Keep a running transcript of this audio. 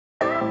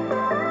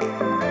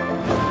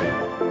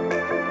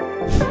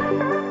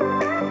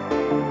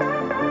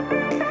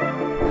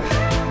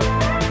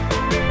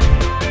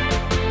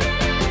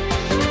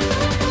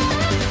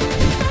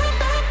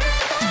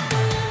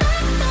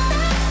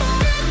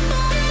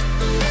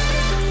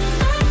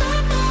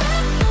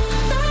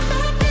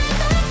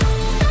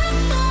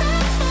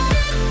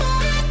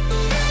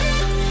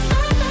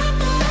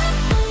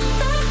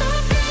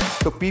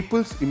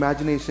people's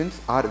imaginations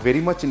are very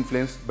much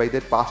influenced by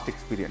their past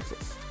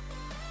experiences.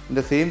 In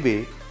the same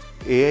way,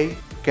 AI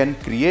can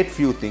create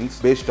few things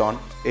based on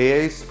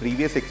AI's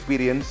previous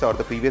experience or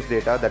the previous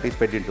data that is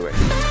fed into it.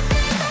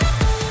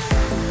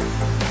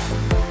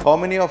 How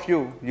many of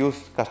you use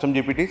custom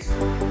GPTs?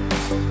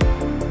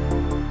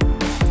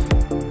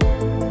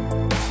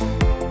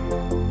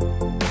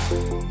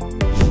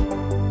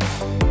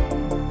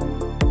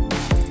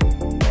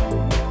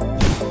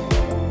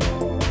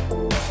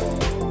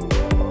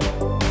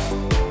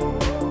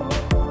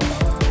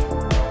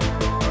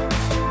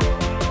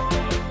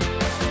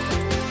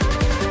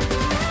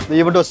 The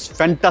event was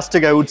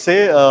fantastic, I would say.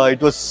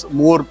 It was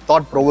more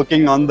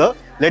thought-provoking on the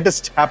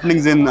latest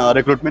happenings in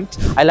recruitment.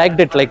 I liked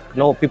it,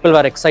 people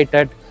were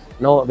excited,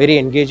 very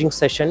engaging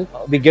session.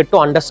 We get to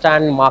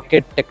understand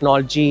market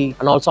technology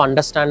and also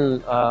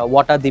understand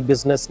what are the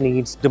business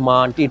needs,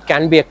 demand. It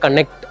can be a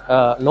connect,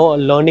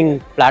 learning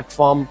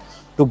platform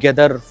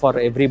together for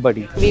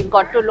everybody. We've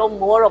got to know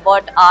more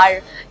about our,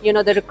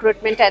 the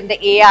recruitment and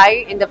the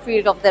AI in the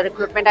field of the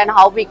recruitment and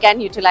how we can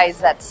utilize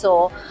that.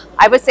 So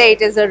I would say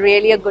it is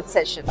really a good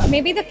session.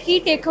 Maybe the key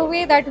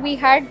takeaway that we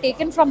had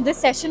taken from this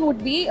session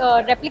would be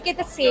replicate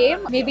the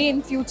same maybe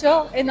in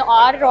future in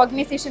our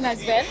organization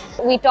as well.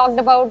 We talked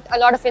about a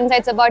lot of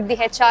insights about the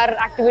HR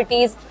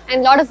activities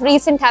and a lot of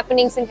recent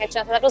happenings in HR.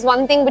 So that was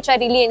one thing which I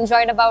really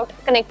enjoyed about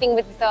connecting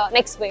with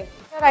NxtWave.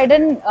 I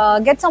didn't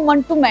get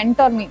someone to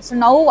mentor me. So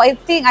now I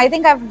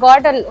think I've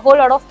got a whole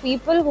lot of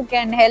people who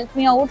can help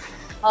me out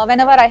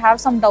whenever I have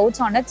some doubts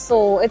on it.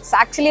 So it's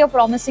actually a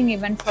promising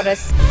event for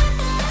us.